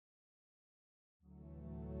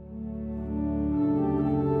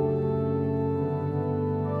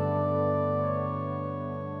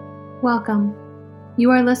Welcome. You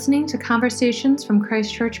are listening to Conversations from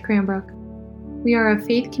Christ Church Cranbrook. We are a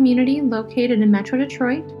faith community located in Metro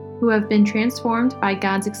Detroit who have been transformed by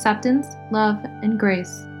God's acceptance, love, and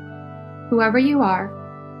grace. Whoever you are,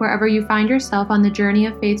 wherever you find yourself on the journey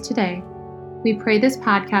of faith today, we pray this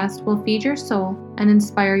podcast will feed your soul and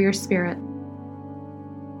inspire your spirit.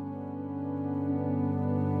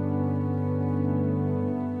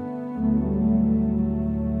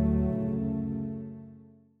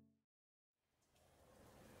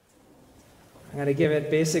 I'm going to give it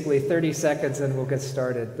basically 30 seconds and we'll get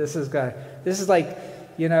started. This is like,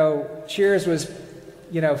 Cheers was,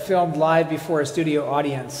 filmed live before a studio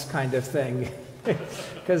audience kind of thing.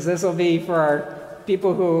 Because this will be for our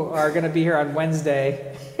people who are going to be here on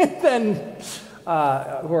Wednesday and then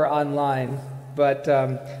who are online. But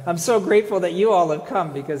I'm so grateful that you all have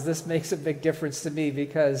come because this makes a big difference to me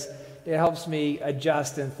because it helps me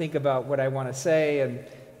adjust and think about what I want to say. And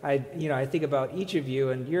I think about each of you,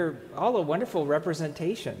 and you're all a wonderful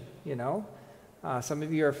representation, Some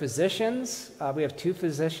of you are physicians. We have 2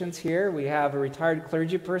 physicians here. We have a retired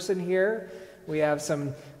clergy person here. We have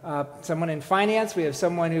someone in finance. We have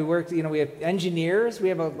someone who works, we have engineers. We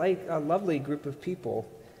have a lovely group of people.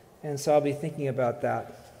 And so I'll be thinking about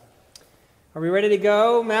that. Are we ready to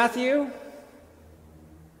go, Matthew?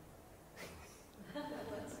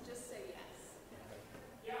 Let's just say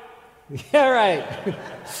yes. Yeah, right.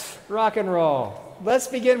 Rock and roll. Let's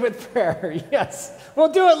begin with prayer. Yes,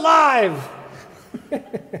 we'll do it live.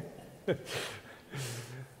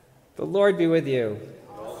 The Lord be with you.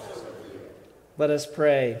 Let us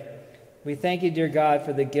pray. We thank you, dear God,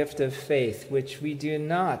 for the gift of faith, which we do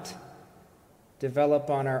not develop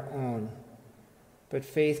on our own, but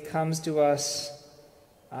faith comes to us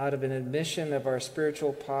out of an admission of our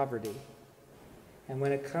spiritual poverty. And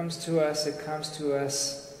when it comes to us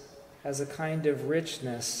as a kind of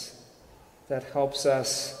richness that helps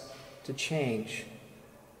us to change.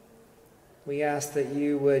 We ask that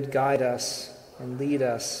you would guide us and lead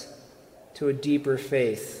us to a deeper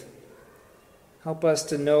faith. Help us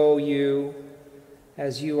to know you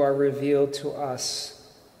as you are revealed to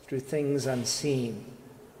us through things unseen,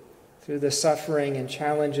 through the suffering and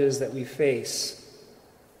challenges that we face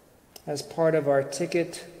as part of our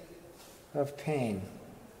ticket of pain.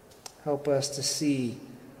 Help us to see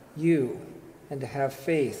you and to have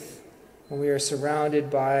faith when we are surrounded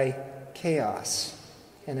by chaos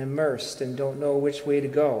and immersed and don't know which way to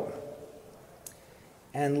go.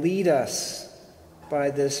 And lead us by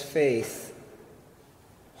this faith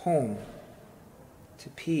home, to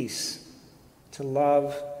peace, to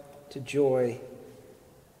love, to joy,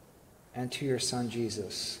 and to your Son,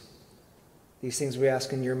 Jesus. These things we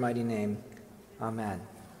ask in your mighty name. Amen.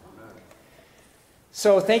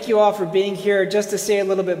 So thank you all for being here. Just to say a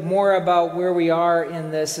little bit more about where we are in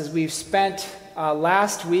this, as we've spent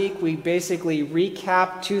last week, we basically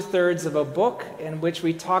recapped 2/3 of a book in which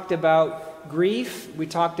we talked about grief, we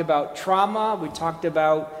talked about trauma, we talked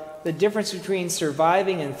about the difference between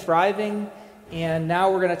surviving and thriving, and now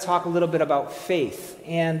we're going to talk a little bit about faith.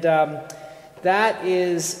 And that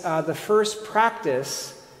is the first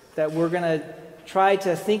practice that we're going to try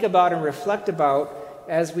to think about and reflect about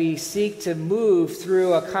as we seek to move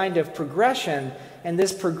through a kind of progression. And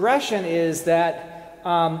this progression is that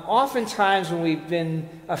oftentimes when we've been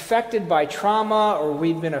affected by trauma or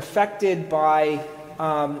we've been affected by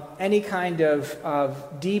any kind of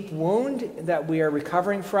deep wound that we are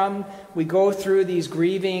recovering from, we go through these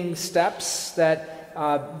grieving steps that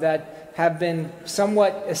have been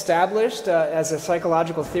somewhat established as a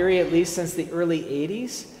psychological theory, at least since the early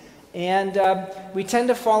 80s. And we tend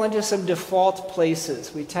to fall into some default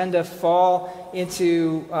places. We tend to fall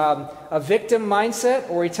into a victim mindset,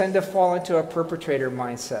 or we tend to fall into a perpetrator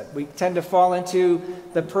mindset. We tend to fall into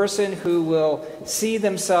the person who will see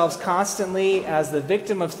themselves constantly as the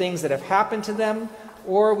victim of things that have happened to them,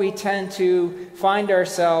 or we tend to find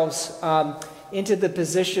ourselves into the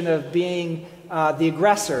position of being the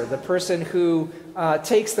aggressor, the person who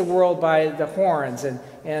takes the world by the horns and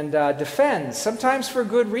defends, sometimes for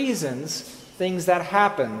good reasons, things that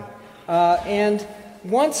happen. And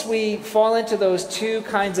once we fall into those 2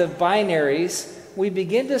 kinds of binaries, we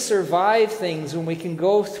begin to survive things when we can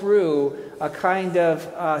go through a kind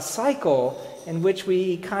of cycle in which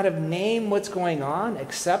we kind of name what's going on,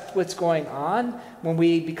 accept what's going on, when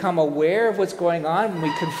we become aware of what's going on, when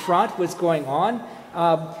we confront what's going on,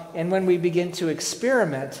 and when we begin to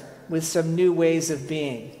experiment with some new ways of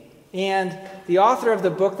being. And the author of the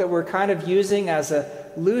book that we're kind of using as a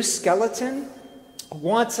loose skeleton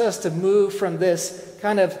wants us to move from this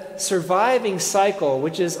kind of surviving cycle,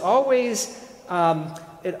 which is always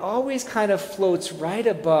it always kind of floats right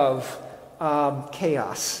above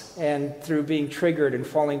chaos and through being triggered and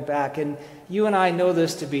falling back. And you and I know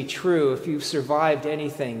this to be true. If you've survived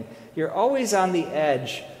anything, you're always on the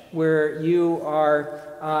edge where you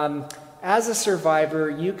are, as a survivor,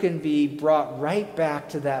 you can be brought right back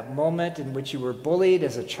to that moment in which you were bullied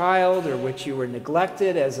as a child, or which you were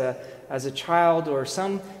neglected as a child, or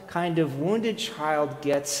some kind of wounded child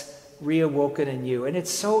gets reawoken in you. And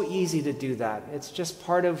it's so easy to do that. It's just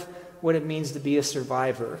part of what it means to be a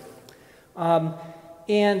survivor.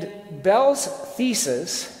 And Bell's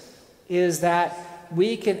thesis is that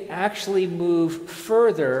we can actually move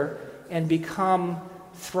further and become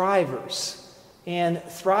thrivers. And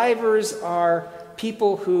thrivers are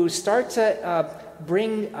people who start to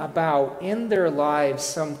bring about in their lives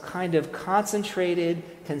some kind of concentrated,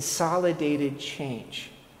 consolidated change.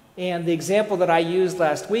 And the example that I used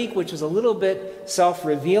last week, which was a little bit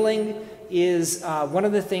self-revealing, is one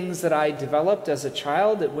of the things that I developed as a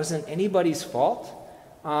child. It wasn't anybody's fault.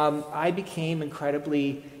 I became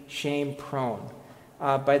incredibly shame-prone.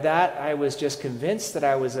 By that, I was just convinced that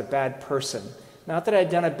I was a bad person. Not that I'd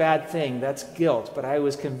done a bad thing, that's guilt, but I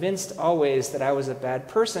was convinced always that I was a bad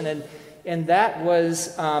person. And that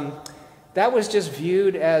was just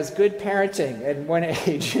viewed as good parenting at one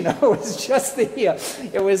age. It was just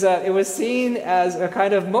it was seen as a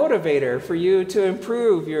kind of motivator for you to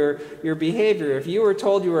improve your behavior. If you were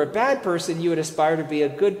told you were a bad person, you would aspire to be a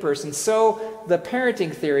good person. So the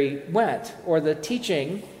parenting theory went, or the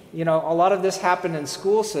teaching. A lot of this happened in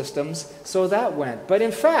school systems, so that went. But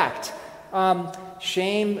in fact,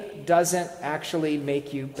 shame doesn't actually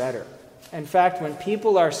make you better. In fact, when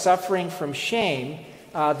people are suffering from shame,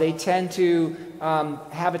 they tend to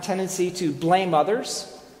have a tendency to blame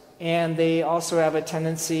others, and they also have a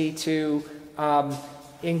tendency to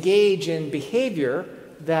engage in behavior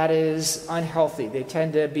that is unhealthy. They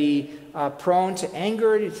tend to be prone to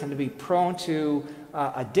anger, they tend to be prone to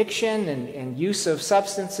addiction and use of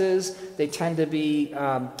substances. They tend to be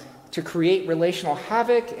to create relational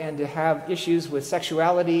havoc and to have issues with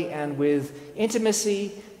sexuality and with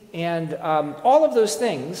intimacy. And all of those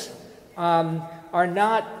things are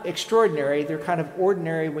not extraordinary. They're kind of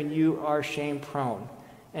ordinary when you are shame-prone.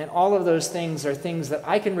 And all of those things are things that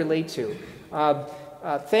I can relate to.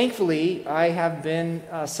 Thankfully, I have been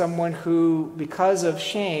someone who, because of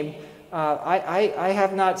shame, I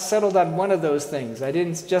have not settled on one of those things. I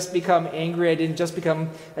didn't just become angry. I didn't just become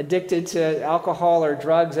addicted to alcohol or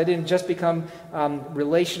drugs. I didn't just become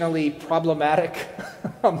relationally problematic.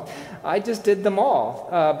 I just did them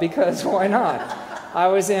all because why not? I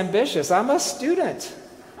was ambitious. I'm a student.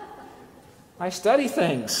 I study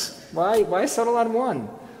things. Why settle on one?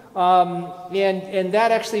 And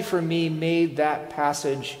that actually, for me, made that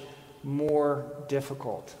passage more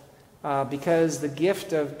difficult. Because the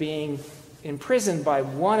gift of being imprisoned by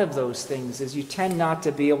one of those things is you tend not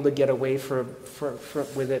to be able to get away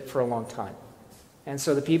with it for a long time. And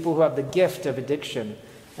so the people who have the gift of addiction,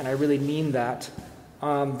 and I really mean that,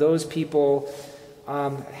 those people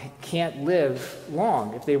can't live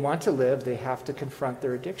long. If they want to live, they have to confront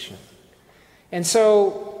their addiction. And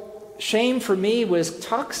so shame for me was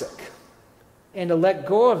toxic. And to let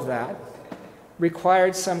go of that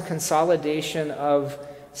required some consolidation of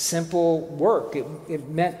simple work. It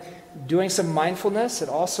meant doing some mindfulness. It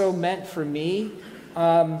also meant for me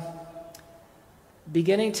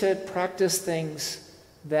beginning to practice things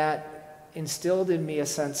that instilled in me a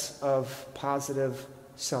sense of positive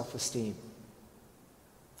self-esteem.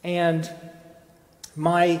 And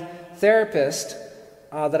my therapist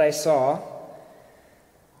that I saw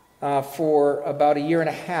for about a year and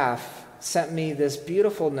a half sent me this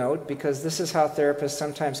beautiful note, because this is how therapists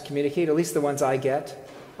sometimes communicate, at least the ones I get.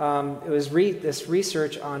 It was this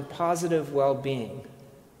research on positive well-being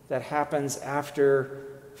that happens after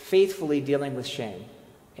faithfully dealing with shame.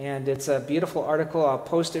 And it's a beautiful article. I'll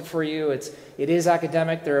post it for you. It is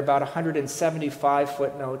academic. There are about 175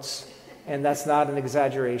 footnotes, and that's not an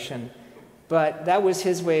exaggeration. But that was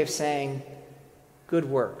his way of saying, good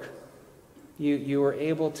work. You were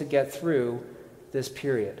able to get through this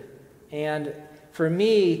period. And for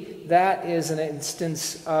me, that is an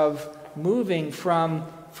instance of moving from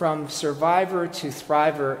survivor to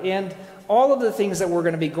thriver. And all of the things that we're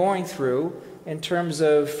going to be going through in terms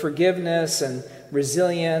of forgiveness and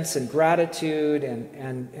resilience and gratitude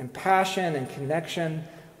and passion and connection,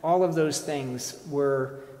 all of those things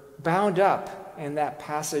were bound up in that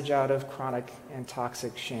passage out of chronic and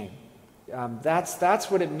toxic shame.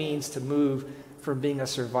 That's what it means to move from being a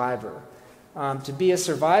survivor. To be a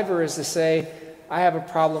survivor is to say, I have a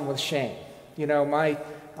problem with shame.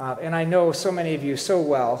 And I know so many of you so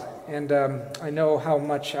well, and I know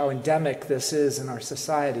how endemic this is in our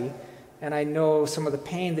society, and I know some of the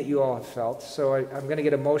pain that you all have felt, so I'm going to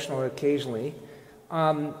get emotional occasionally.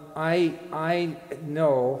 I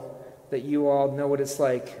know that you all know what it's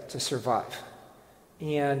like to survive,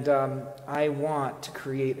 and I want to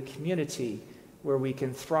create a community where we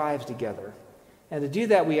can thrive together. And to do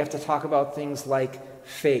that, we have to talk about things like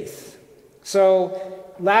faith.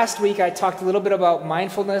 So last week I talked a little bit about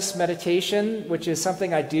mindfulness meditation, which is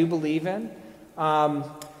something I do believe in.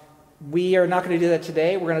 We are not going to do that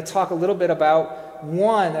today. We're going to talk a little bit about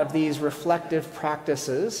one of these reflective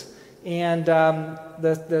practices. And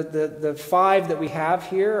the five that we have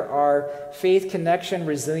here are faith, connection,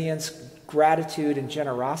 resilience, gratitude, and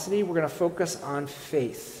generosity. We're going to focus on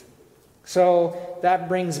faith. So that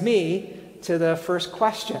brings me to the first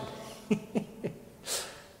question.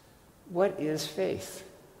 What is faith?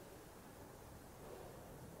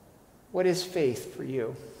 What is faith for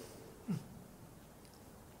you?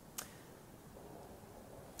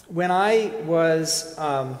 When I was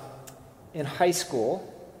in high school,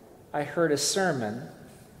 I heard a sermon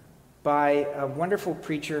by a wonderful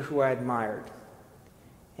preacher who I admired.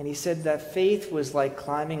 And he said that faith was like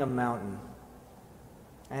climbing a mountain.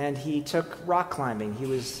 And he took rock climbing. He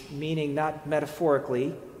was meaning not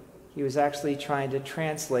metaphorically, he was actually trying to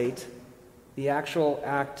translate the actual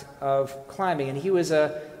act of climbing. And he was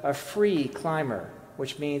a free climber,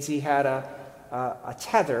 which means he had a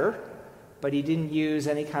tether, but he didn't use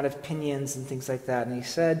any kind of pinions and things like that. And he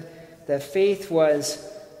said that faith was,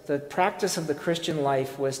 the practice of the Christian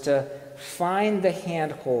life was to find the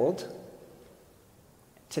handhold,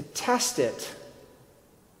 to test it,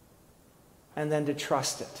 and then to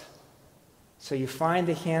trust it. So you find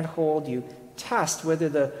the handhold, you test whether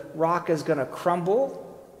the rock is going to crumble,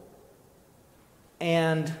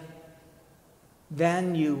 and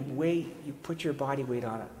then you wait, you put your body weight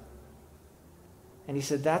on it. And he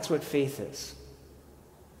said that's what faith is.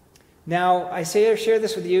 Now, I share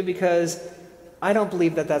this with you because I don't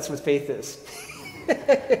believe that that's what faith is.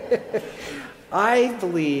 I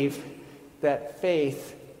believe that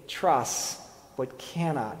faith trusts what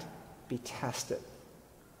cannot be tested.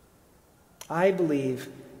 I believe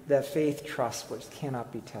that faith trusts what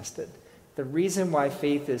cannot be tested. The reason why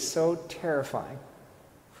faith is so terrifying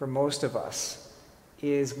for most of us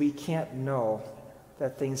is we can't know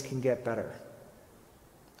that things can get better.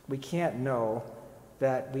 We can't know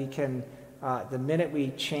that we can, the minute we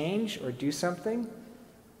change or do something,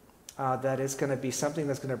 that it's going to be something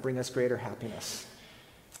that's going to bring us greater happiness.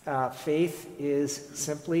 Faith is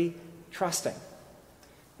simply trusting.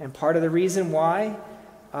 And part of the reason why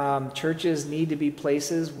churches need to be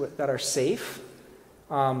places that are safe,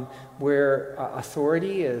 where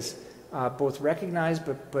authority is both recognized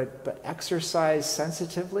but exercised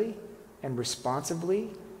sensitively and responsibly,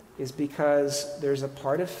 is because there's a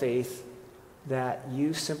part of faith that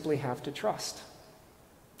you simply have to trust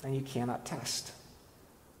and you cannot test.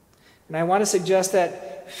 And I want to suggest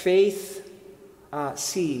that faith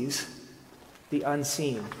sees the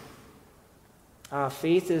unseen.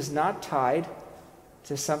 Faith is not tied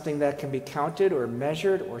to something that can be counted or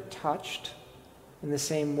measured or touched in the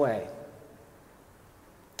same way.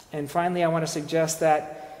 And finally, I want to suggest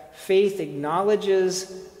that faith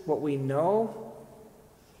acknowledges what we know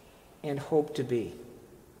and hope to be.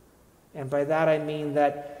 And by that I mean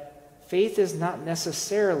that faith is not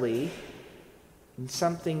necessarily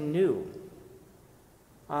something new.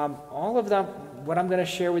 All of them, what I'm going to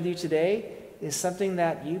share with you today, is something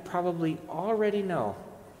that you probably already know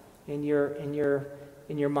in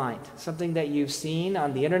your mind. Something that you've seen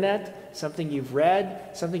on the internet, something you've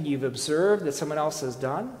read, something you've observed that someone else has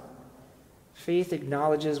done. Faith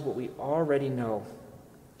acknowledges what we already know.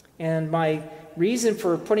 And my reason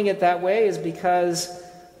for putting it that way is because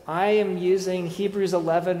I am using Hebrews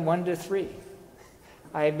 11, 1-3.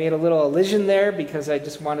 I made a little allusion there because I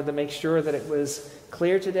just wanted to make sure that it was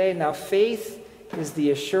clear today. Now, faith is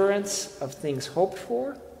the assurance of things hoped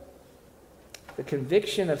for, the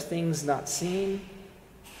conviction of things not seen.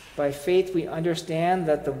 By faith we understand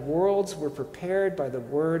that the worlds were prepared by the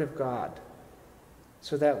word of God,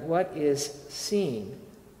 so that what is seen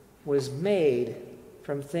was made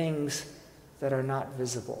from things that are not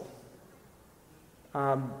visible.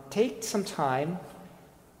 Take some time,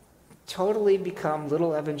 totally become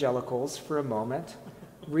little evangelicals for a moment.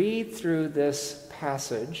 Read through this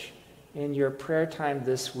passage in your prayer time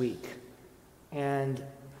this week and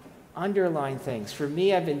underline things. For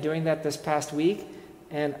me, I've been doing that this past week,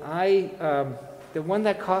 and the one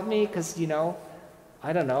that caught me, because,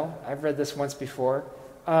 I don't know, I've read this once before.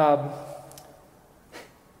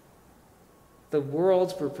 The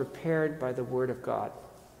worlds were prepared by the word of God.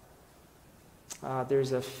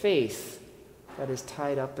 There's a faith that is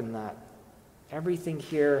tied up in that. Everything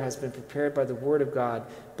here has been prepared by the Word of God,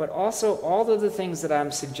 but also all of the things that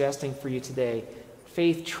I'm suggesting for you today.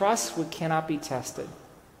 Faith trusts what cannot be tested.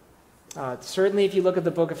 Certainly, if you look at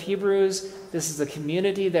the book of Hebrews, this is a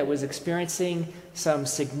community that was experiencing some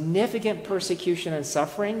significant persecution and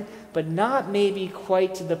suffering, but not maybe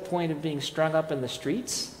quite to the point of being strung up in the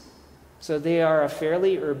streets. So they are a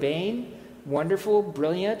fairly urbane, wonderful,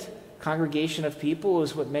 brilliant congregation of people,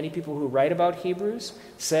 is what many people who write about Hebrews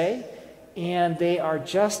say. And they are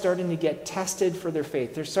just starting to get tested for their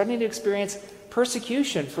faith. They're starting to experience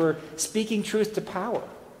persecution for speaking truth to power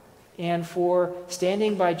and for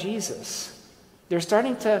standing by Jesus. They're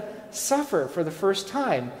starting to suffer for the first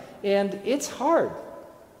time, and it's hard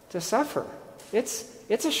to suffer. It's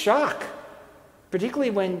a shock,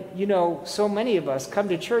 particularly when, so many of us come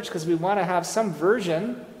to church because we want to have some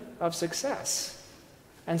version of success.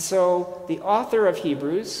 And so the author of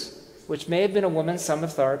Hebrews, which may have been a woman, some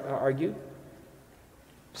have argued,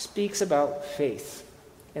 speaks about faith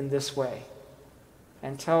in this way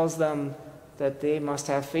and tells them that they must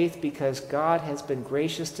have faith because God has been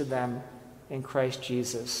gracious to them in Christ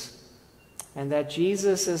Jesus. And that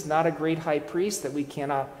Jesus is not a great high priest that we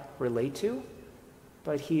cannot relate to,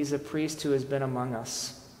 but he's a priest who has been among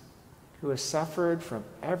us, who has suffered from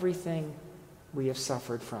everything we have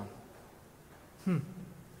suffered from.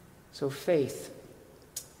 So faith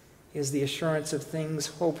is the assurance of things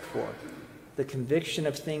hoped for, the conviction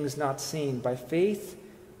of things not seen. By faith,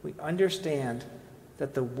 we understand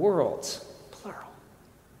that the worlds, plural,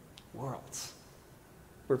 worlds,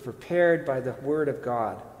 were prepared by the Word of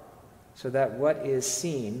God, so that what is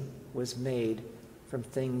seen was made from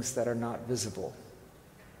things that are not visible.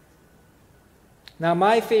 Now,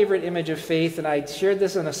 my favorite image of faith, and I shared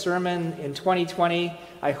this in a sermon in 2020,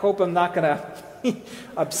 I hope I'm not going to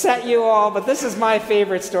upset you all, but this is my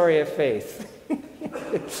favorite story of faith.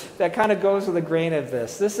 That kind of goes with the grain of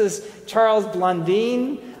this. This is Charles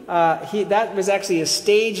Blondin. That was actually his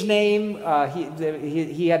stage name.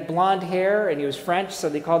 He had blonde hair, and he was French, so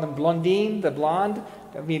they called him Blondin, the blonde.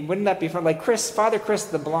 I mean, wouldn't that be fun? Like Father Chris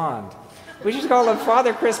the blonde. We should call him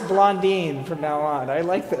Father Chris Blondin from now on. I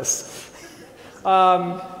like this.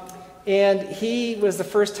 And he was the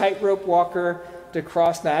first tightrope walker to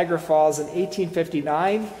cross Niagara Falls in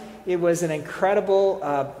 1859. It was an incredible,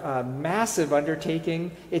 massive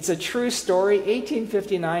undertaking. It's a true story.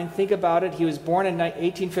 1859, think about it. He was born in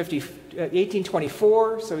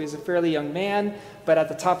 1824, so he was a fairly young man, but at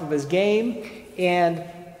the top of his game. And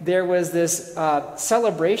there was this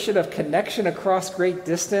celebration of connection across great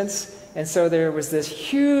distance. And so there was this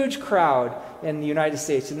huge crowd in the United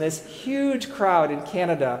States and this huge crowd in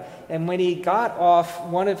Canada. And when he got off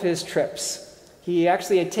one of his trips, he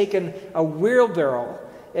actually had taken a wheelbarrow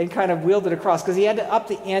and kind of wheeled it across because he had to up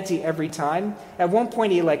the ante every time. At one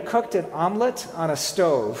point, he cooked an omelet on a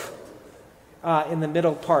stove in the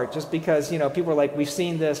middle part, just because, people were like, we've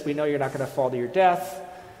seen this, we know you're not going to fall to your death.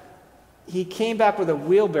 He came back with a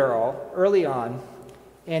wheelbarrow early on,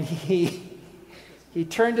 and he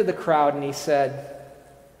turned to the crowd and he said,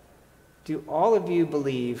 "Do all of you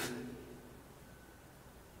believe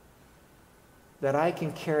that I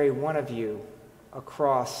can carry one of you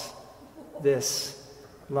across this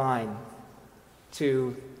line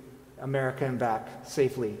to America and back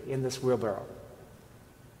safely in this wheelbarrow?"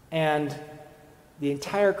 And the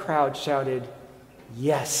entire crowd shouted,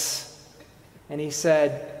 "Yes." And he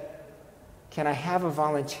said, "Can I have a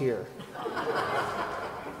volunteer?"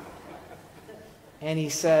 And he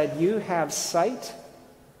said, "You have sight,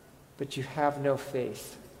 but you have no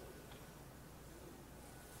faith."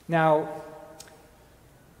 Now,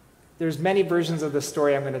 there's many versions of the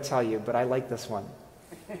story I'm going to tell you, but I like this one.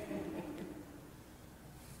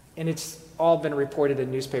 And it's all been reported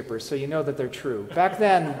in newspapers, so you know that they're true. Back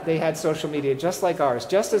then, they had social media just like ours,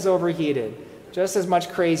 just as overheated, just as much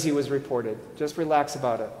crazy was reported. Just relax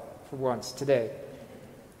about it for once today.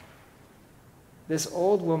 This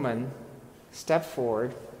old woman stepped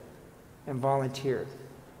forward and volunteered.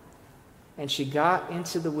 And she got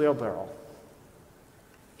into the wheelbarrow.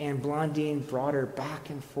 And Blondin brought her back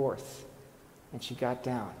and forth. And she got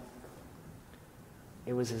down.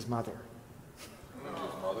 It was his mother. His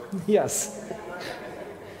mother? Yes.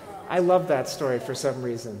 I love that story for some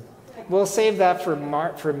reason. We'll save that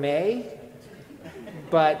for May.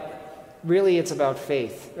 But really it's about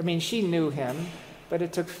faith. I mean, she knew him, but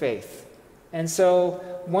it took faith. And so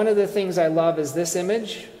one of the things I love is this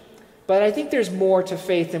image. But I think there's more to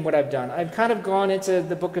faith than what I've done. I've kind of gone into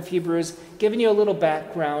the book of Hebrews, given you a little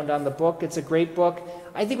background on the book. It's a great book.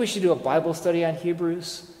 I think we should do a Bible study on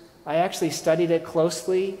Hebrews. I actually studied it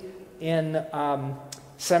closely in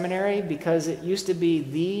seminary because it used to be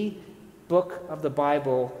the book of the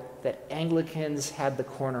Bible that Anglicans had the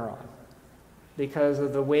corner on because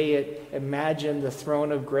of the way it imagined the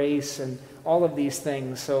throne of grace and all of these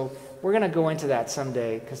things. So we're going to go into that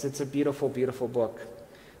someday because it's a beautiful, beautiful book.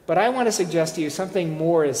 But I want to suggest to you something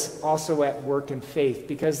more is also at work in faith,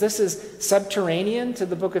 because this is subterranean to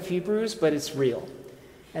the book of Hebrews, but it's real.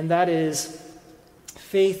 And that is,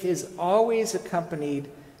 faith is always accompanied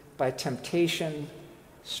by temptation,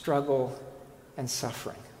 struggle, and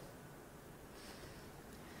suffering.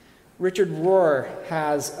 Richard Rohr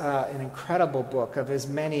has an incredible book of his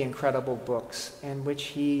many incredible books in which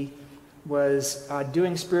he was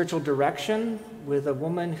doing spiritual direction with a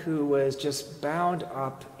woman who was just bound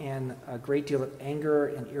up in a great deal of anger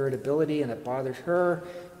and irritability, and it bothered her,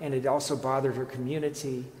 and it also bothered her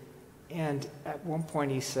community. And at one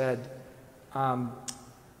point he said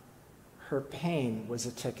her pain was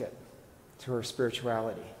a ticket to her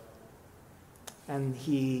spirituality. And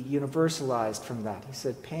he universalized from that. He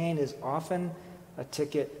said, pain is often a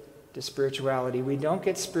ticket to spirituality. We don't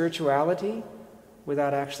get spirituality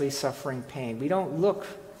without actually suffering pain. We don't look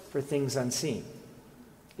for things unseen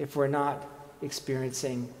if we're not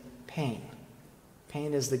experiencing pain.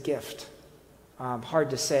 Pain is the gift. Hard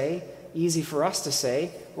to say, easy for us to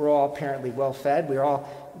say. We're all apparently well-fed. We're all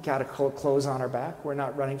got clothes on our back. We're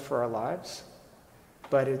not running for our lives.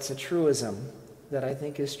 But it's a truism that I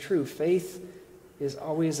think is true. Faith is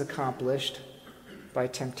always accomplished by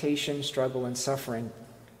temptation, struggle, and suffering.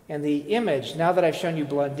 And the image, now that I've shown you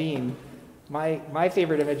Blondine, my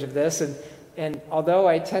favorite image of this, and although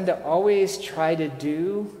I tend to always try to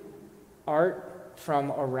do art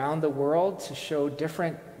from around the world to show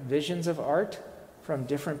different visions of art from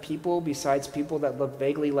different people besides people that look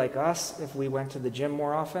vaguely like us if we went to the gym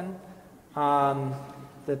more often,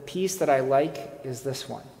 the piece that I like is this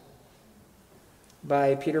one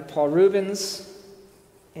by Peter Paul Rubens,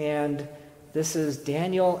 and this is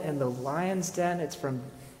Daniel in the lion's den. It's from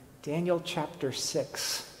Daniel chapter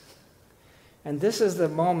 6. And this is the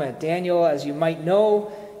moment. Daniel, as you might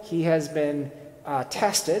know, he has been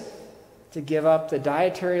tested to give up the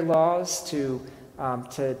dietary laws, to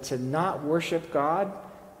not worship God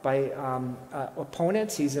by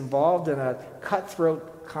opponents. He's involved in a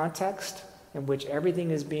cutthroat context in which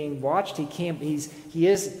everything is being watched.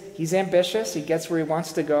 He's ambitious. He gets where he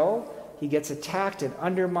wants to go. He gets attacked and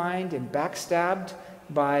undermined and backstabbed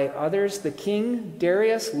by others. The king,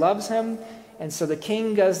 Darius, loves him. And so the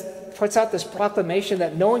king puts out this proclamation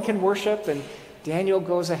that no one can worship, and Daniel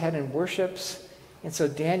goes ahead and worships. And so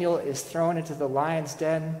Daniel is thrown into the lion's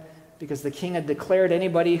den because the king had declared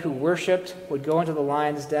anybody who worshipped would go into the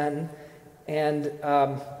lion's den, and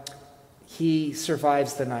he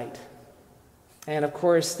survives the night. And of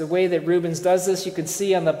course, the way that Rubens does this, you can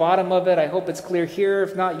see on the bottom of it. I hope it's clear here.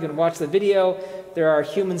 If not, you can watch the video. There are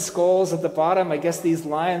human skulls at the bottom. I guess these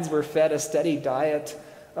lions were fed a steady diet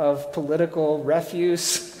of political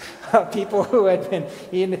refuse, people who had been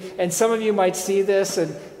in, and some of you might see this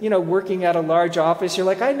and, working at a large office, you're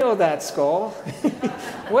like, I know that skull.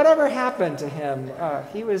 Whatever happened to him?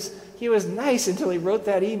 He was nice until he wrote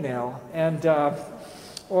that email, and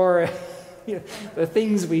or the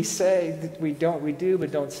things we say that we do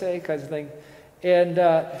but don't say kind of thing. And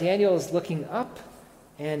Daniel is looking up,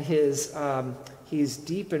 and he's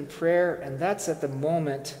deep in prayer, and that's at the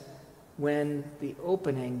moment when the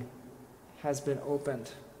opening has been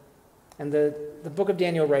opened. And the book of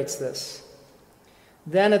Daniel writes this: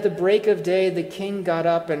 Then at the break of day the king got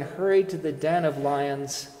up and hurried to the den of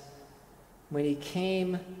lions. When he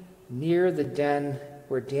came near the den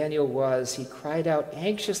where Daniel was, he cried out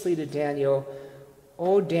anxiously to Daniel,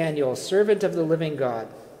 O Daniel, servant of the living God,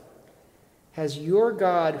 has your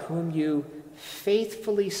God, whom you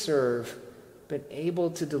faithfully serve, been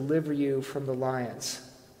able to deliver you from the lions?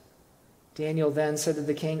 Daniel then said to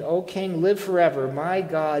the king, O king, live forever. My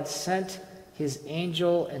God sent his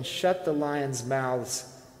angel and shut the lions'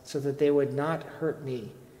 mouths so that they would not hurt me,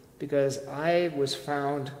 because I was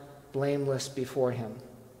found blameless before him.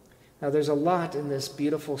 Now, there's a lot in this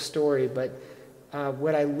beautiful story, but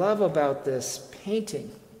what I love about this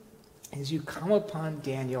painting is you come upon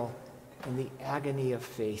Daniel in the agony of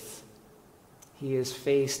faith. He is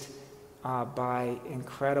faced by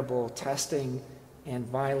incredible testing and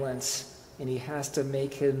violence, and he has to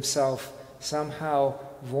make himself somehow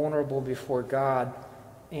vulnerable before God.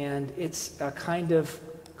 And it's a kind of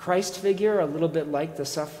Christ figure, a little bit like the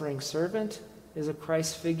suffering servant is a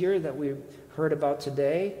Christ figure that we heard about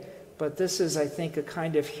today. But this is, I think, a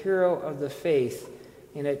kind of hero of the faith,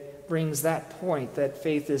 and it brings that point that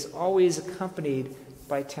faith is always accompanied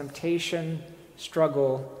by temptation,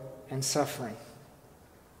 struggle, and suffering.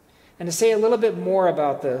 And to say a little bit more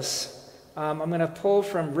about this, I'm going to pull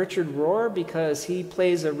from Richard Rohr because he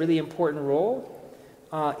plays a really important role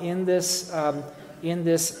in this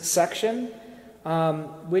section,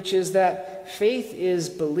 which is that faith is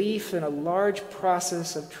belief in a large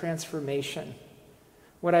process of transformation.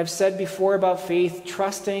 What I've said before about faith,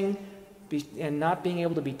 trusting and not being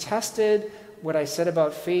able to be tested, what I said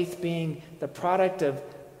about faith being the product of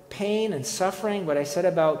pain and suffering, what I said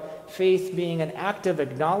about faith being an act of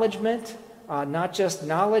acknowledgement, not just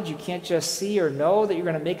knowledge. You can't just see or know that you're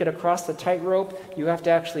going to make it across the tightrope. You have to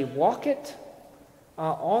actually walk it.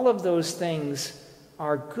 All of those things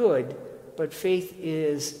are good, but faith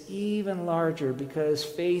is even larger because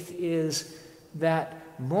faith is that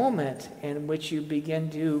moment in which you begin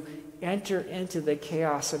to enter into the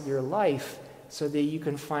chaos of your life so that you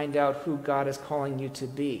can find out who God is calling you to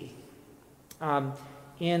be.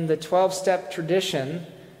 In the 12-step tradition,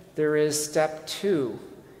 there is step 2,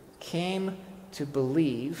 came to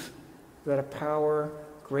believe that a power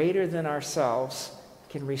greater than ourselves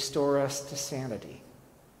can restore us to sanity.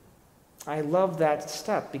 I love that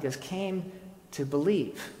step because came to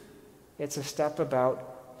believe. It's a step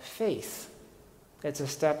about faith. It's a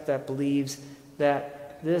step that believes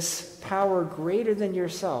that this power greater than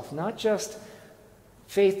yourself, not just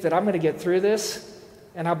faith that I'm going to get through this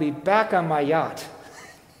and I'll be back on my yacht.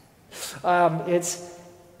 It's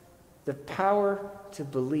the power to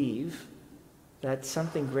believe that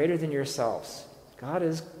something greater than yourselves, God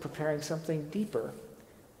is preparing something deeper.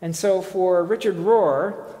 And so for Richard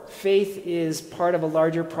Rohr, faith is part of a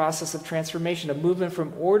larger process of transformation, a movement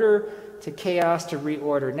from order to chaos to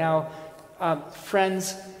reorder. Now,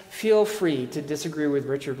 friends, feel free to disagree with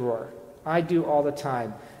Richard Rohr. I do all the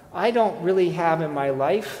time. I don't really have in my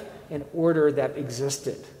life an order that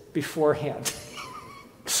existed beforehand.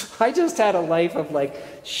 I just had a life of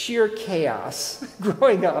sheer chaos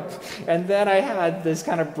growing up, and then I had this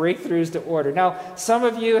kind of breakthroughs to order. Now, some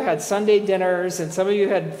of you had Sunday dinners, and some of you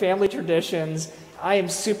had family traditions. I am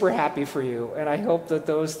super happy for you, and I hope that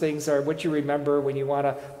those things are what you remember when you want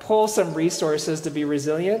to pull some resources to be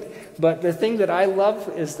resilient. But the thing that I love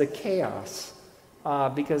is the chaos,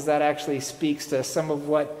 because that actually speaks to some of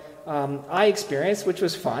what I experienced, which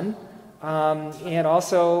was fun. And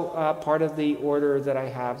also part of the order that I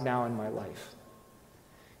have now in my life.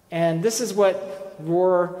 And this is what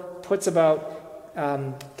Rohr puts about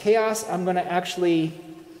chaos. I'm going to actually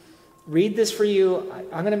read this for you.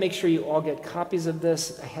 I'm going to make sure you all get copies of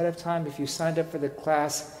this ahead of time. If you signed up for the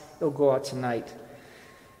class, it'll go out tonight.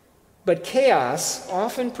 But chaos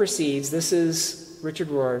often precedes, this is Richard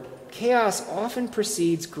Rohr, chaos often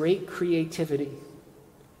precedes great creativity.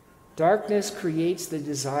 Darkness creates the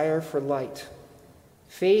desire for light.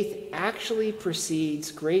 Faith actually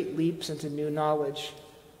precedes great leaps into new knowledge.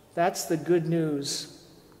 That's the good news.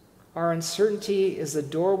 Our uncertainty is the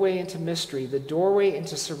doorway into mystery, the doorway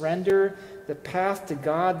into surrender, the path to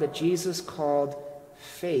God that Jesus called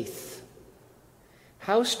faith.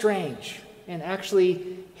 How strange, and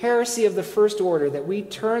actually heresy of the first order, that we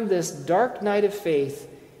turn this dark night of faith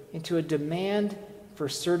into a demand for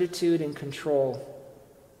certitude and control.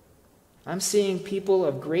 I'm seeing people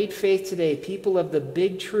of great faith today, people of the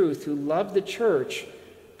big truth who love the church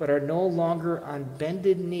but are no longer on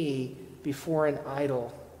bended knee before an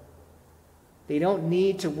idol. They don't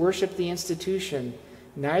need to worship the institution,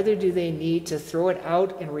 neither do they need to throw it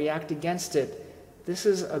out and react against it. This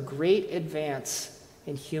is a great advance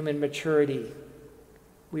in human maturity.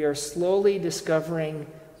 We are slowly discovering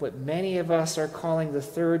what many of us are calling the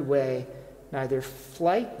third way, neither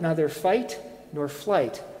fight nor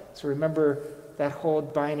flight. So remember that whole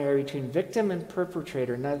binary between victim and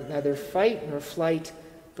perpetrator, neither fight nor flight,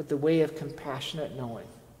 but the way of compassionate knowing.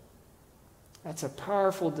 That's a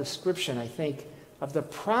powerful description, I think, of the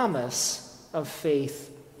promise of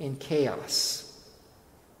faith in chaos.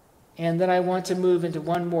 And then I want to move into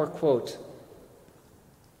one more quote.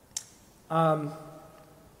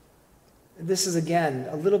 This is, again,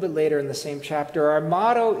 a little bit later in the same chapter. Our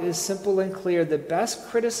motto is simple and clear. The best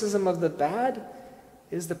criticism of the bad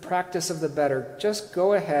is the practice of the better. Just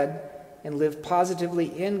go ahead and live positively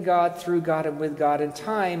in God, through God, and with God. In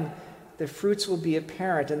time, the fruits will be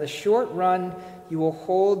apparent. In the short run, you will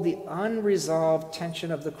hold the unresolved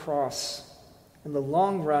tension of the cross. In the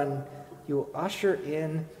long run, you will usher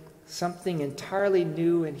in something entirely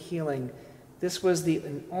new and healing. This was the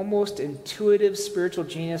almost intuitive spiritual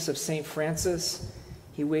genius of St. Francis.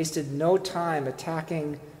 He wasted no time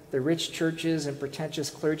attacking the rich churches and pretentious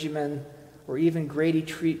clergymen, or even greedy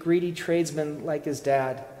tradesmen like his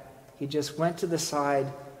dad. He just went to the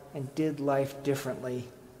side and did life differently.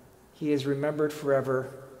 He is remembered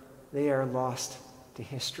forever they are lost to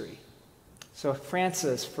history. So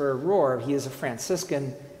Francis, for Rohr, he is a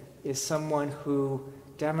Franciscan, is someone who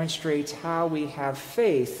demonstrates how we have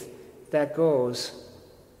faith that goes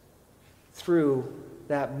through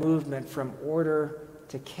that movement from order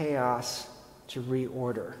to chaos to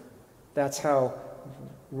reorder. That's how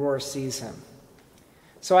Rohr sees him.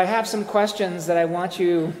 So I have some questions that I want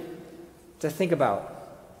you to think about.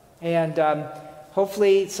 And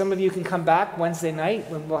hopefully some of you can come back Wednesday night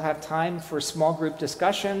when we'll have time for small group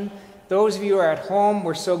discussion. Those of you who are at home,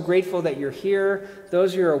 we're so grateful that you're here.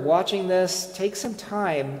 Those of you who are watching this, take some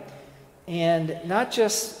time and not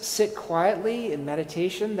just sit quietly in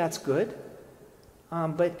meditation, that's good.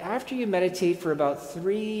 But after you meditate for about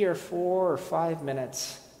 3 or 4 or 5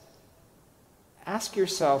 minutes, ask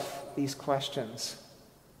yourself these questions.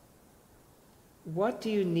 What do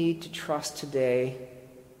you need to trust today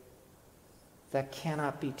that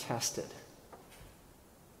cannot be tested?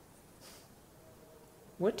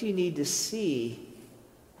 What do you need to see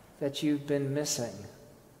that you've been missing?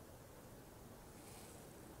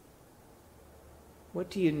 What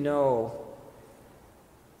do you know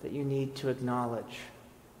that you need to acknowledge?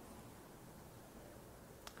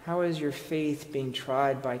 How is your faith being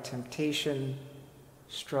tried by temptation,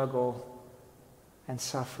 struggle, and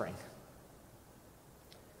suffering?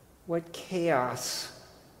 What chaos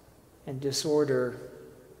and disorder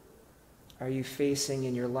are you facing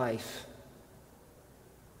in your life?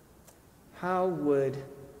 How would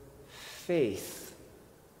faith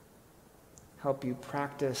help you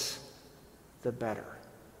practice the better?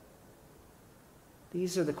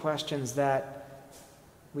 These are the questions that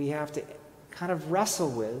we have to kind of wrestle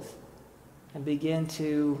with and begin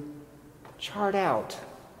to chart out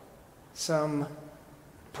some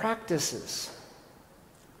practices.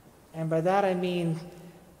 And by that I mean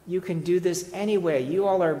you can do this anyway. You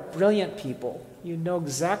all are brilliant people. You know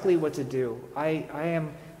exactly what to do. I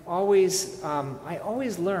always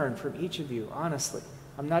learn from each of you, honestly.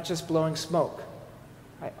 I'm not just blowing smoke.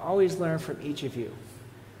 I always learn from each of you.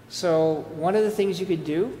 So one of the things you could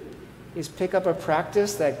do is pick up a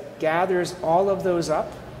practice that gathers all of those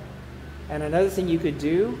up. And another thing you could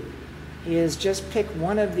do is just pick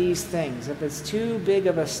one of these things. If it's too big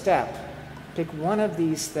of a step, pick one of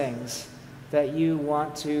these things that you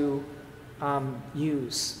want to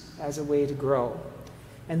use as a way to grow.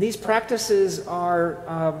 And these practices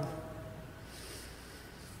are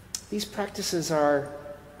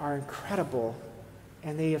incredible,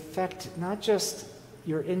 and they affect not just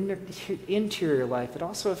your interior life, it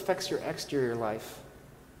also affects your exterior life.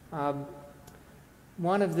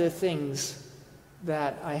 One of the things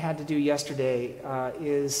that I had to do yesterday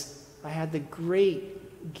is I had the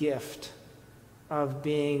great gift of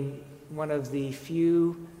being one of the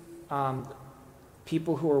few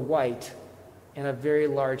people who are white in a very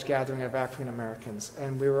large gathering of African Americans,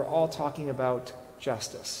 and we were all talking about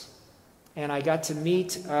justice. And I got to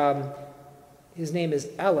meet, his name is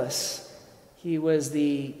Ellis. He was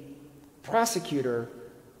the prosecutor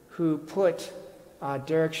who put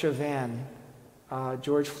Derek Chauvin,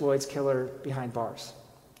 George Floyd's killer, behind bars.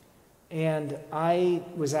 And I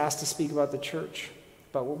was asked to speak about the church,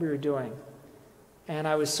 about what we were doing. And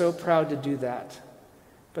I was so proud to do that.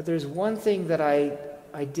 But there's one thing that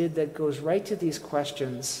I did that goes right to these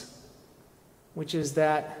questions, which is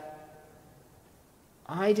that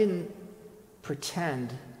I didn't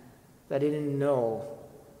pretend that I didn't know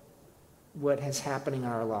what is happening in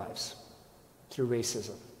our lives through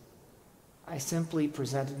racism. I simply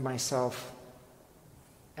presented myself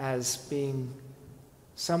as being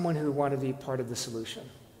someone who wanted to be part of the solution.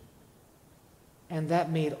 And that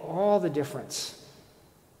made all the difference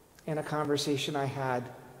in a conversation I had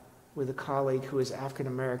with a colleague who is African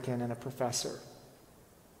American and a professor.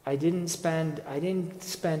 I didn't spend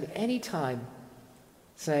any time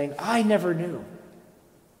saying, I never knew.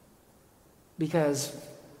 Because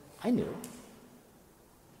I knew.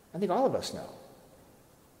 I think all of us know.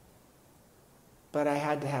 But I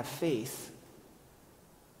had to have faith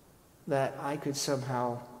that I could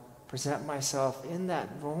somehow present myself in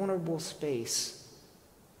that vulnerable space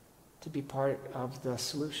to be part of the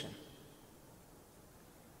solution.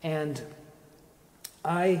 And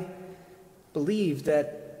I believe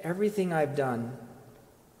that everything I've done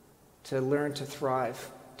to learn to thrive,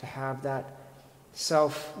 to have that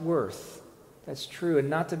self-worth that's true, and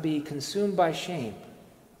not to be consumed by shame,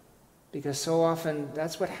 because so often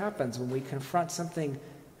that's what happens when we confront something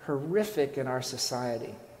horrific in our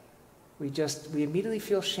society. We immediately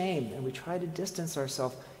feel shame and we try to distance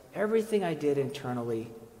ourselves. Everything I did internally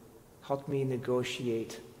helped me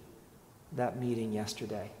negotiate that meeting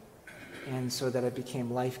yesterday, and so that it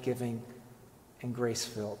became life-giving and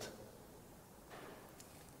grace-filled.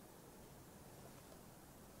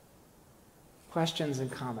 Questions and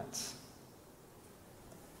comments?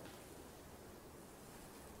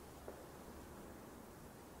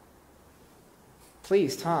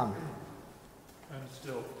 Please, Tom. I'm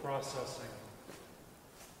still processing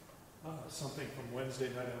something from Wednesday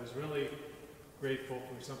night. I was really grateful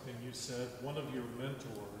for something you said. One of your mentors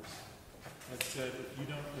had said, if you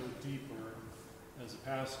don't go deeper as a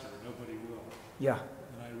pastor, nobody will. Yeah.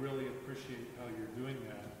 And I really appreciate how you're doing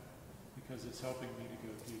that because it's helping me to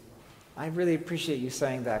go deeper. I really appreciate you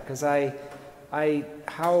saying that because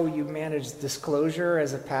how you manage disclosure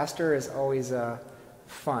as a pastor is always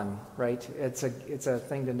fun, right? It's a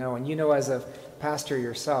thing to know, and you know as a pastor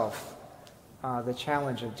yourself the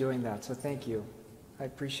challenge of doing that. So thank you. I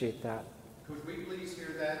appreciate that. Could we please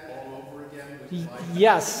hear that all over again with the mic?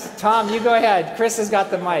 Yes, Tom, you go ahead. Chris has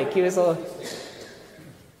got the mic. He was a little.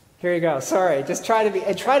 Here you go. Sorry. Just try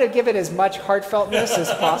to give it as much heartfeltness as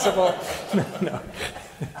possible. No.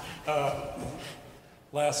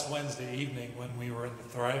 Last Wednesday evening when we were in the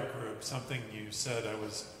Thrive group, something you said I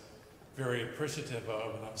was very appreciative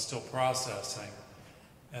of and I'm still processing,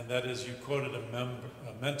 and that is you quoted a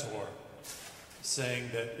mentor saying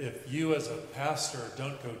that if you as a pastor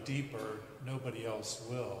don't go deeper, nobody else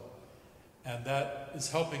will. And that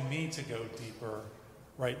is helping me to go deeper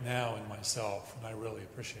right now in myself, and I really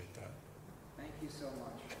appreciate that. Thank you so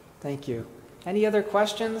much. Thank you. Any other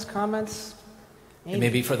questions, comments? And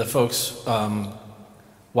maybe for the folks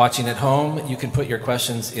watching at home, you can put your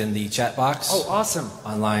questions in the chat box. Oh, awesome.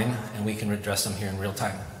 Online, and we can address them here in real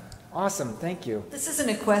time. Awesome. Thank you. This isn't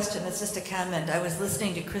a question, it's just a comment. I was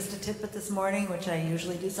listening to Krista Tippett this morning, which I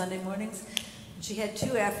usually do Sunday mornings. She had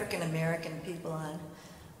two African American people on,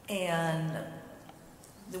 and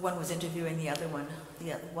the one was interviewing the other one.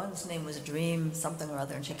 The one's name was Dream something or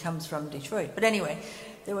other, and she comes from Detroit. But anyway,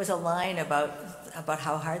 there was a line about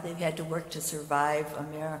how hard they've had to work to survive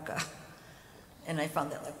America. And I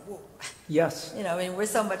found that like, whoa. Yes. You know, I mean, we're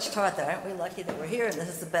so much taught that, aren't we lucky that we're here and this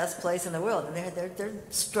is the best place in the world? And they're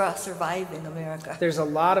surviving America. There's a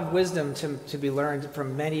lot of wisdom to be learned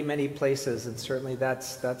from many, many places, and certainly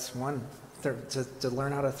that's one, to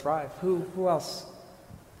learn how to thrive. Who else?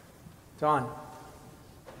 Dawn.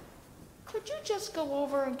 Could you just go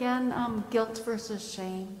over again guilt versus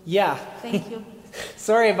shame? Yeah. Thank you.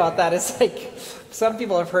 Sorry about that. It's like some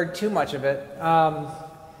people have heard too much of it.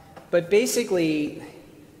 But basically,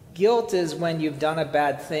 guilt is when you've done a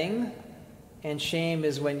bad thing, and shame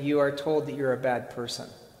is when you are told that you're a bad person.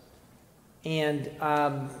 And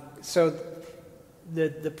so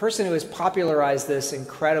the person who has popularized this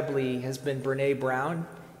incredibly has been Brené Brown,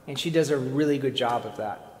 and she does a really good job of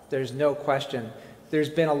that. There's no question. There's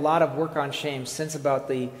been a lot of work on shame since about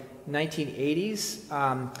the 1980s.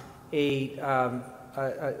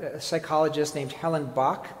 A psychologist named Helen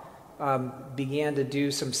Bach began to do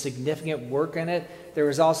some significant work in it. There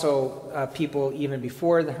was also people even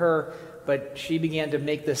before her, but she began to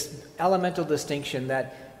make this elemental distinction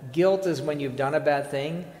that guilt is when you've done a bad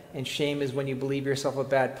thing, and shame is when you believe yourself a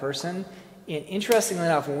bad person. And interestingly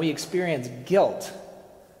enough, when we experience guilt,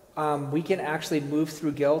 we can actually move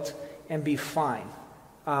through guilt and be fine.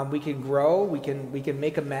 We can grow, we can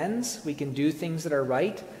make amends, we can do things that are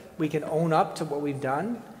right, we can own up to what we've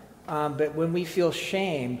done. But when we feel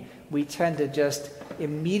shame, we tend to just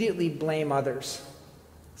immediately blame others.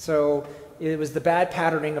 So it was the bad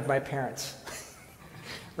patterning of my parents,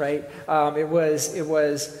 right? It was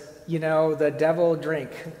the devil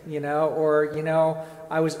drink, or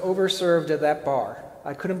I was overserved at that bar.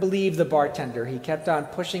 I couldn't believe the bartender. He kept on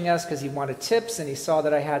pushing us because he wanted tips, and he saw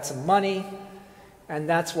that I had some money, and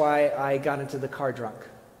that's why I got into the car drunk,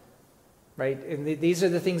 right? And these are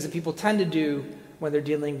the things that people tend to do when they're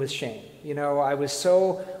dealing with shame. I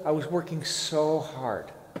was working so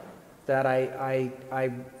hard that I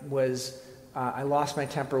lost my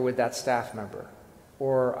temper with that staff member,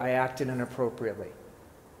 or I acted inappropriately.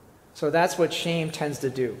 So that's what shame tends to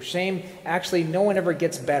do. Shame, actually, no one ever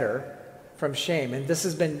gets better from shame. And this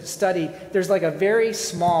has been studied. There's like a very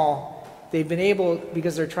small, they've been able,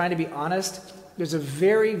 because they're trying to be honest, there's a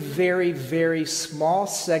very, very, very small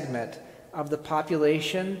segment of the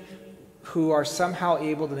population who are somehow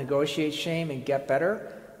able to negotiate shame and get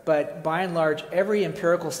better. But by and large, every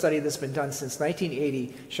empirical study that's been done since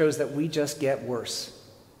 1980 shows that we just get worse.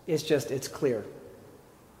 It's clear.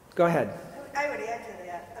 Go ahead. I would add to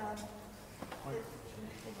that.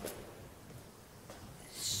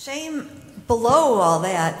 Shame below all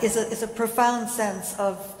that is a profound sense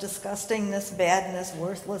of disgustingness, badness,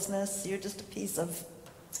 worthlessness. You're just a piece of,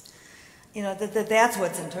 that's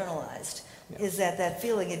what's internalized. is that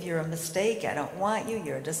feeling if you're a mistake, I don't want you,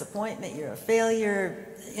 you're a disappointment, you're a failure,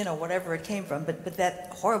 whatever it came from, but that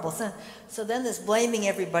horrible sin. So then this blaming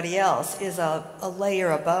everybody else is a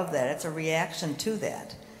layer above that. It's a reaction to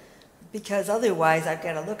that. Because otherwise I've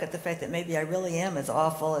got to look at the fact that maybe I really am as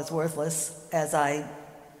awful, as worthless as I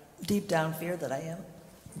deep down fear that I am.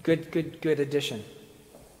 Good addition.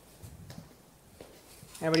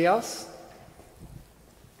 Anybody else?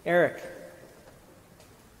 Eric.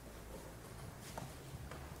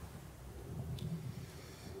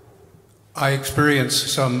 I experience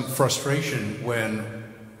some frustration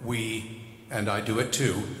when we, and I do it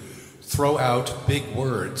too, throw out big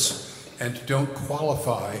words and don't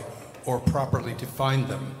qualify or properly define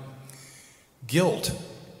them. Guilt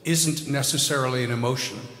isn't necessarily an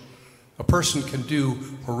emotion. A person can do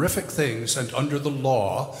horrific things and under the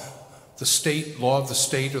law of the state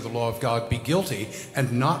or the law of God, be guilty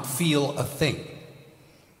and not feel a thing.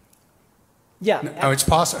 Yeah. Now it's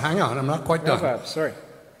possible. Hang on, I'm not quite done. No, sorry.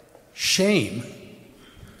 Shaming,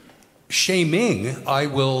 I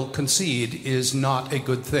will concede, is not a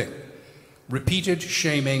good thing. Repeated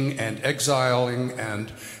shaming and exiling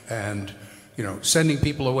and sending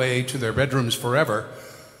people away to their bedrooms forever.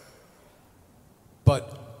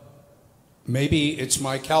 But maybe it's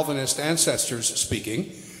my Calvinist ancestors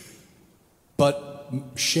speaking, but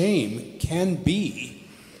shame can be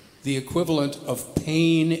the equivalent of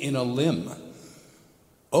pain in a limb.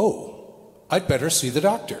 Oh, I'd better see the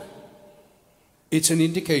doctor. It's an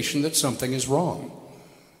indication that something is wrong.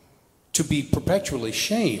 To be perpetually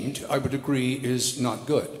shamed, I would agree, is not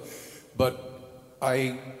good. But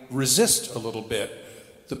I resist a little bit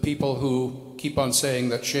the people who keep on saying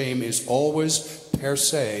that shame is always per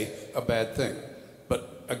se a bad thing.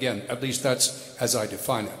 But again, at least that's as I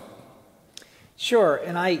define it. Sure,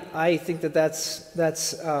 and I think that's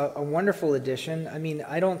a wonderful addition. I mean,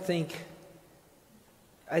 I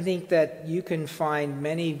think that you can find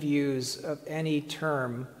many views of any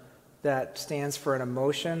term that stands for an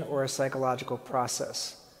emotion or a psychological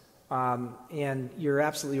process. And you're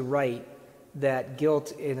absolutely right that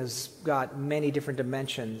guilt has got many different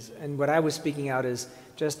dimensions. And what I was speaking out is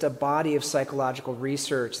just a body of psychological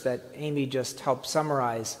research that Amy just helped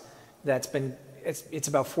summarize it's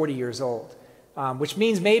about 40 years old, which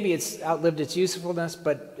means maybe it's outlived its usefulness,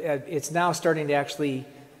 but it's now starting to actually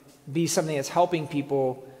be something that's helping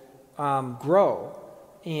people grow,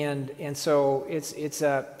 and so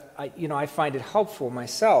I find it helpful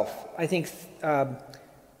myself. I think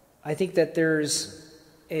that there's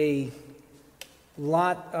a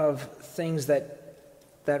lot of things that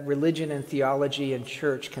religion and theology and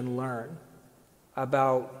church can learn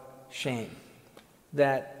about shame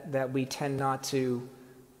that we tend not to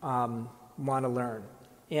want to learn,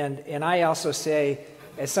 and I also say,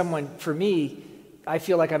 as someone, for me, I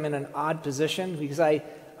feel like I'm in an odd position because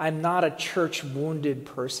I'm not a church-wounded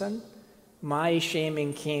person. My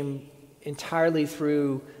shaming came entirely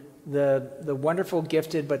through the wonderful,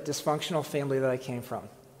 gifted, but dysfunctional family that I came from.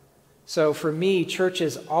 So for me, church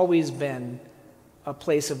has always been a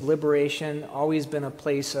place of liberation, always been a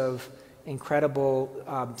place of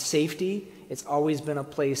incredible safety. It's always been a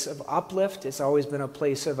place of uplift. It's always been a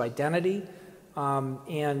place of identity.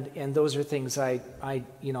 And those are things I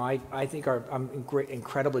think I'm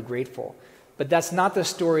incredibly grateful. But that's not the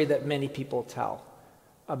story that many people tell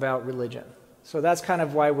about religion. So that's kind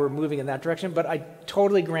of why we're moving in that direction. But I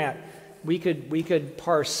totally grant we could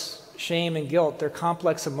parse shame and guilt. They're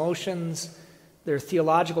complex emotions. They're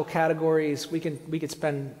theological categories. We could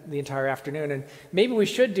spend the entire afternoon. And maybe we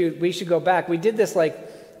should go back. We did this like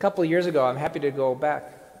a couple of years ago. I'm happy to go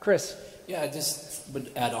back. Chris. Yeah, I just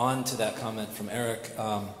would add on to that comment from Eric.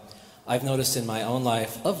 I've noticed in my own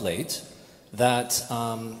life of late that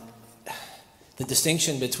the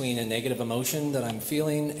distinction between a negative emotion that I'm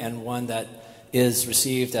feeling and one that is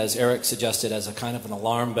received, as Eric suggested, as a kind of an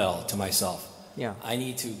alarm bell to myself. Yeah.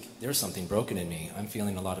 There's something broken in me. I'm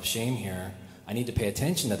feeling a lot of shame here. I need to pay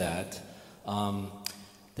attention to that.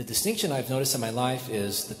 The distinction I've noticed in my life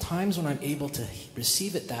is the times when I'm able to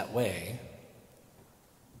receive it that way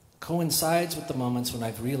coincides with the moments when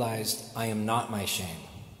I've realized I am not my shame.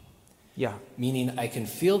 Yeah. Meaning I can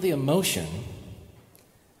feel the emotion,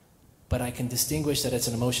 but I can distinguish that it's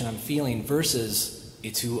an emotion I'm feeling versus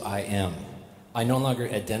it's who I am. I no longer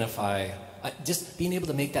identify. Just being able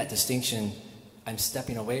to make that distinction, I'm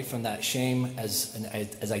stepping away from that shame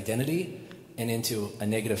as identity and into a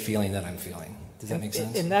negative feeling that I'm feeling. Does that make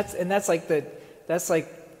sense? And that's like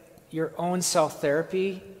your own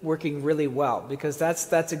self-therapy working really well, because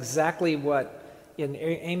that's exactly what, and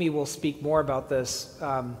Amy will speak more about this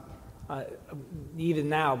even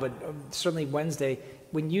now, but certainly Wednesday,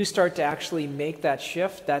 when you start to actually make that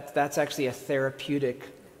shift, that's actually a therapeutic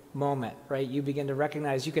moment, right? You begin to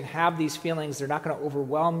recognize you can have these feelings. They're not going to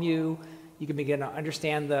overwhelm you. You can begin to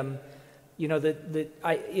understand them. You know,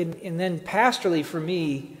 and then pastorally for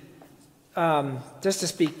me, just to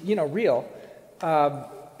speak, you know, real,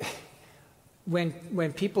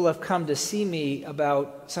 when people have come to see me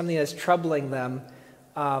about something that's troubling them,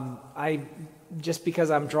 just because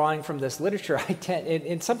I'm drawing from this literature,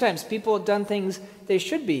 and sometimes people have done things they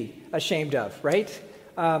should be ashamed of, right?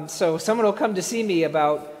 So someone will come to see me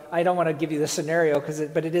about, I don't want to give you the scenario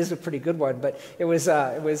but it is a pretty good one. But it was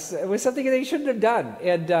something they shouldn't have done,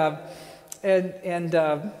 and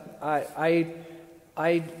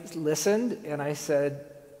I listened and I said,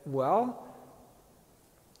 well,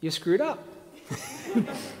 you screwed up.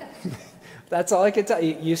 That's all I can tell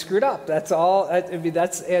you. You screwed up. That's all.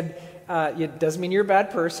 It doesn't mean you're a bad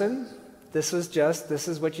person. This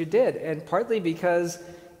is what you did. And partly because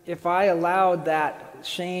if I allowed that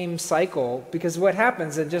shame cycle, because what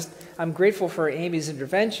happens, I'm grateful for Amy's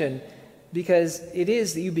intervention, because it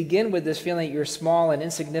is that you begin with this feeling that you're small and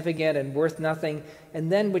insignificant and worth nothing, and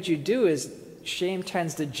then what you do is shame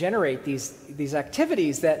tends to generate these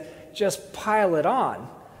activities that just pile it on.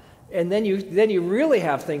 And then you really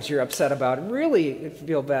have things you're upset about and really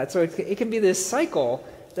feel bad. So it can be this cycle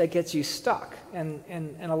that gets you stuck. And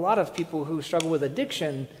a lot of people who struggle with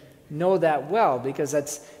addiction know that well,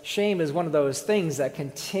 because shame is one of those things that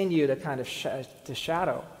continue to kind of to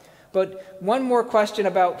shadow. But one more question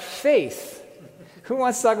about faith. Who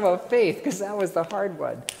wants to talk about faith? Because that was the hard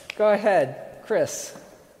one. Go ahead, Chris.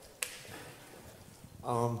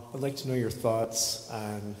 I'd like to know your thoughts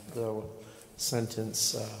on the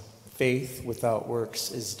sentence, faith without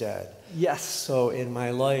works is dead. Yes. So in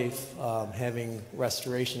my life, having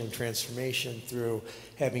restoration and transformation through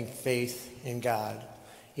having faith in God,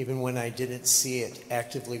 even when I didn't see it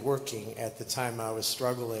actively working at the time I was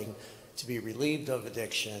struggling to be relieved of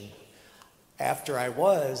addiction, after I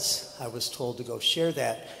was told to go share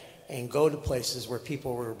that and go to places where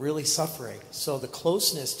people were really suffering. So the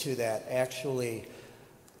closeness to that, actually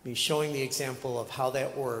me showing the example of how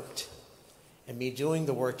that worked, and me doing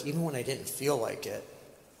the work even when I didn't feel like it.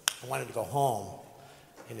 I wanted to go home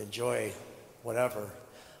and enjoy whatever.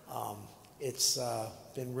 It's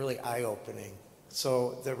been really eye-opening.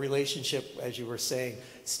 So the relationship, as you were saying,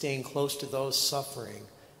 staying close to those suffering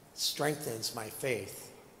strengthens my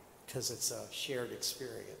faith because it's a shared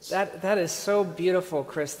experience. That is so beautiful,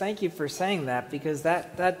 Chris. Thank you for saying that, because that's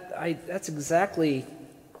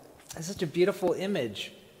such a beautiful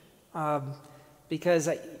image. Because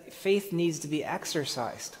faith needs to be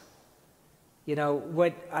exercised. You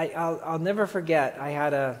know, I'll never forget, I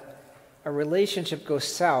had a relationship go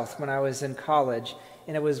south when I was in college,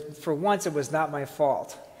 and it was not my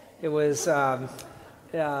fault. I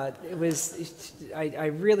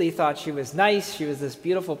really thought she was nice, she was this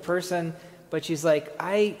beautiful person, but she's like,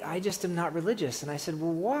 I just am not religious. And I said,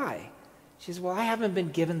 well, why? She said, well, I haven't been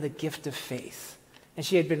given the gift of faith. And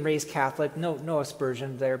she had been raised Catholic, no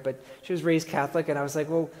aspersion there, but she was raised Catholic, and I was like,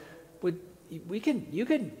 well,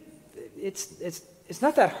 it's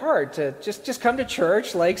not that hard to just come to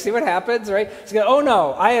church, like, see what happens, right? She's going, oh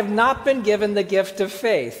no, I have not been given the gift of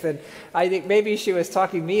faith. And I think maybe she was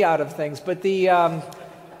talking me out of things, but it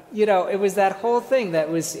was that whole thing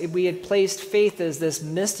we had placed faith as this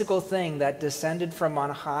mystical thing that descended from on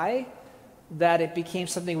high, that it became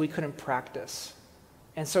something we couldn't practice.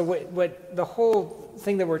 And so what the whole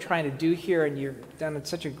thing that we're trying to do here, and you've done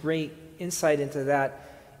such a great insight into that,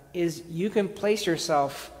 is you can place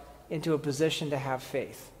yourself into a position to have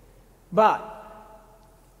faith. But,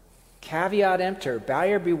 caveat emptor,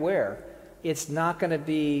 buyer beware, it's not going to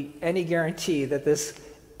be any guarantee that this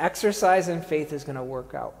exercise in faith is going to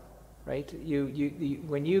work out, right?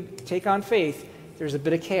 When you take on faith, there's a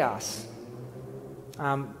bit of chaos.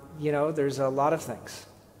 There's a lot of things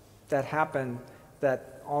that happen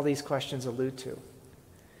that all these questions allude to.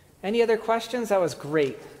 Any other questions? That was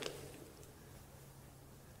great.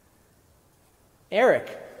 Eric.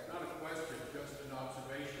 It's not a question, just an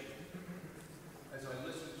observation. As I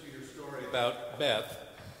listened to your story about Beth,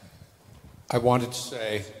 I wanted to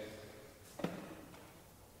say,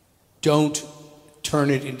 don't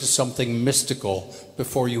turn it into something mystical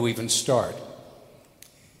before you even start.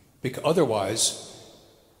 Because otherwise,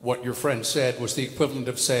 what your friend said was the equivalent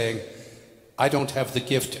of saying, I don't have the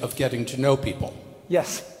gift of getting to know people.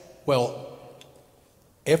 Yes. Well,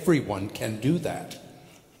 everyone can do that.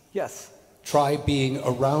 Yes. Try being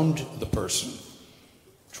around the person.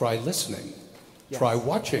 Try listening. Yes. Try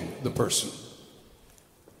watching the person.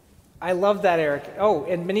 I love that, Eric. Oh,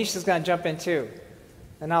 and Manisha's going to jump in too.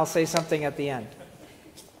 And I'll say something at the end.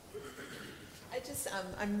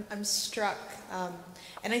 I'm struck,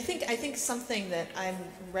 and I think something that I'm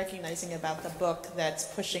recognizing about the book that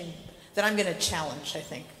I'm going to challenge, I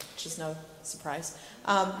think, which is no surprise.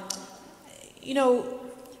 And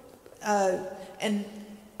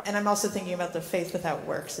I'm also thinking about the faith without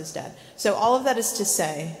works is dead. So all of that is to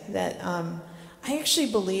say that I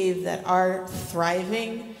actually believe that our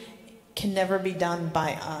thriving can never be done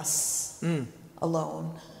by us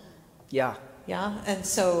alone. Yeah. Yeah, and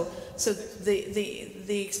so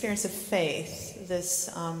the experience of faith, this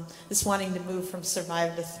wanting to move from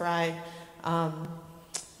survive to thrive,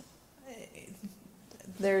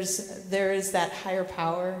 there is that higher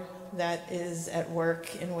power that is at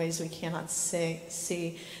work in ways we cannot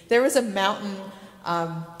see. There was a mountain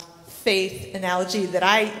faith analogy that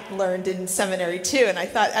I learned in seminary too, and I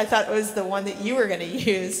thought it was the one that you were going to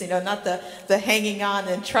use. Not the hanging on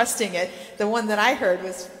and trusting it. The one that I heard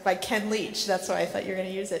was by Ken Leach. That's why I thought you were going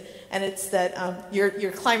to use it. And it's that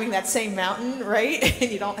you're climbing that same mountain, right?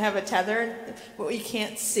 And you don't have a tether. What you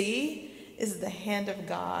can't see is the hand of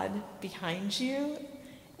God behind you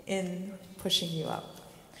in pushing you up.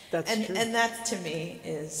 That's true. And that to me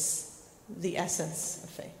is the essence of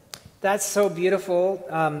faith. That's so beautiful.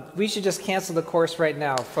 We should just cancel the course right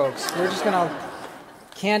now, folks. We're just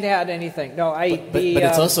can't add anything. No, But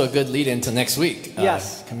it's also a good lead into next week.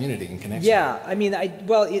 Yes. Community and connection. Yeah, I mean,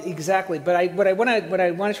 exactly. But what I want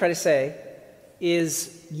to try to say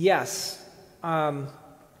is, yes,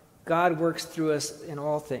 God works through us in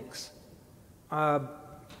all things. And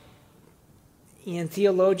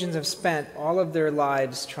theologians have spent all of their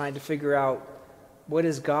lives trying to figure out what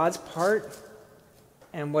is God's part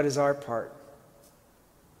and what is our part.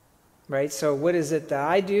 Right? So what is it that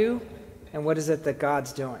I do and what is it that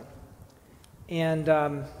God's doing? And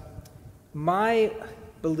my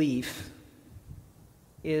belief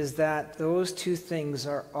is that those two things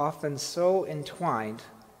are often so entwined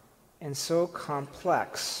and so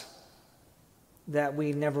complex that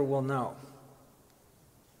we never will know.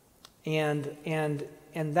 And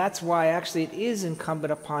that's why actually it is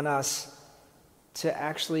incumbent upon us to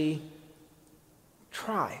actually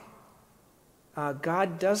try.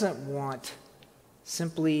 God doesn't want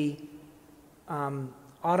simply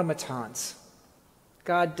automatons.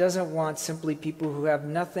 God doesn't want simply people who have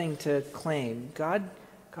nothing to claim. God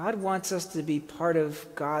wants us to be part of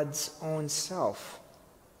God's own self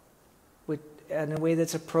in a way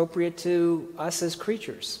that's appropriate to us as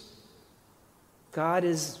creatures. God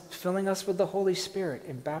is filling us with the Holy Spirit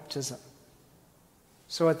in baptism.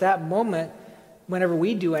 So at that moment, whenever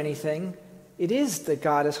we do anything, it is that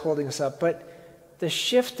God is holding us up. But the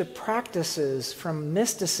shift to practices from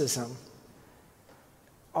mysticism,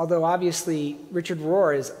 although obviously Richard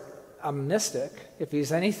Rohr is a mystic, if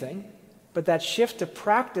he's anything, but that shift to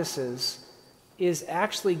practices is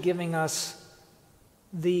actually giving us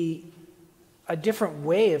a different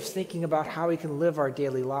way of thinking about how we can live our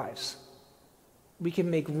daily lives. We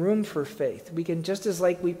can make room for faith. We can, just as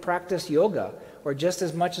like we practice yoga, or just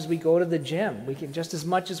as much as we go to the gym, we can, just as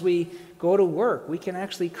much as we go to work, we can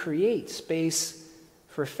actually create space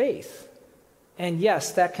for faith. And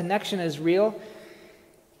yes, that connection is real.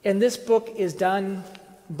 And this book is done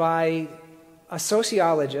by a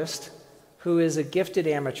sociologist who is a gifted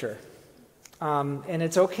amateur. And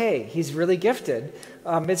it's okay. He's really gifted.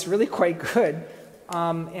 It's really quite good.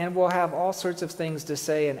 And we'll have all sorts of things to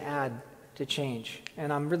say and add to change.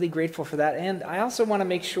 And I'm really grateful for that. And I also want to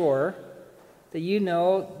make sure that you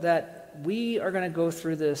know that we are going to go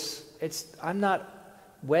through this. I'm not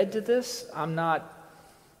wed to this.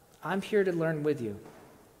 I'm here to learn with you.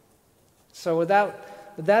 So with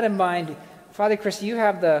that in mind, Father Chris, you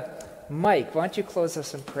have the mic. Why don't you close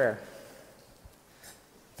us in prayer?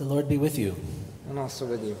 The Lord be with you. And also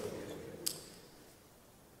with you.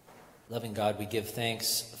 Loving God, we give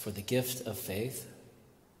thanks for the gift of faith,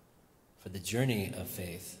 for the journey of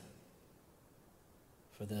faith,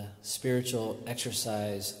 for the spiritual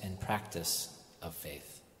exercise and practice of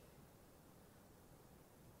faith.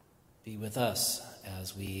 Be with us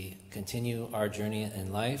as we continue our journey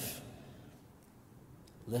in life.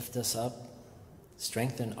 Lift us up,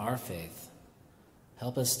 strengthen our faith.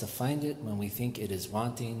 Help us to find it when we think it is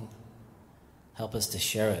wanting. Help us to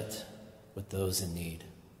share it with those in need.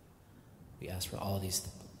 We ask for all these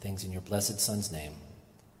things in your blessed Son's name.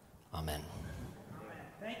 Amen.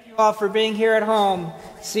 Thank you all for being here at home.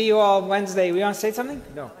 See you all Wednesday. We want to say something?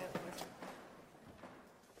 No.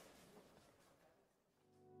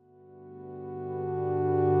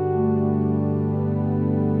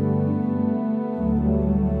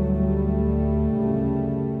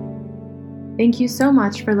 Thank you so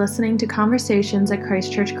much for listening to Conversations at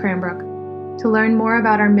Christ Church Cranbrook. To learn more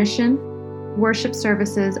about our mission, worship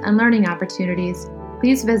services, and learning opportunities,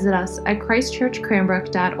 please visit us at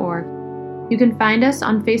christchurchcranbrook.org. You can find us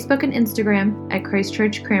on Facebook and Instagram at Christ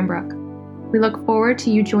Church Cranbrook. We look forward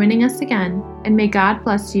to you joining us again, and may God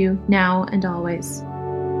bless you now and always.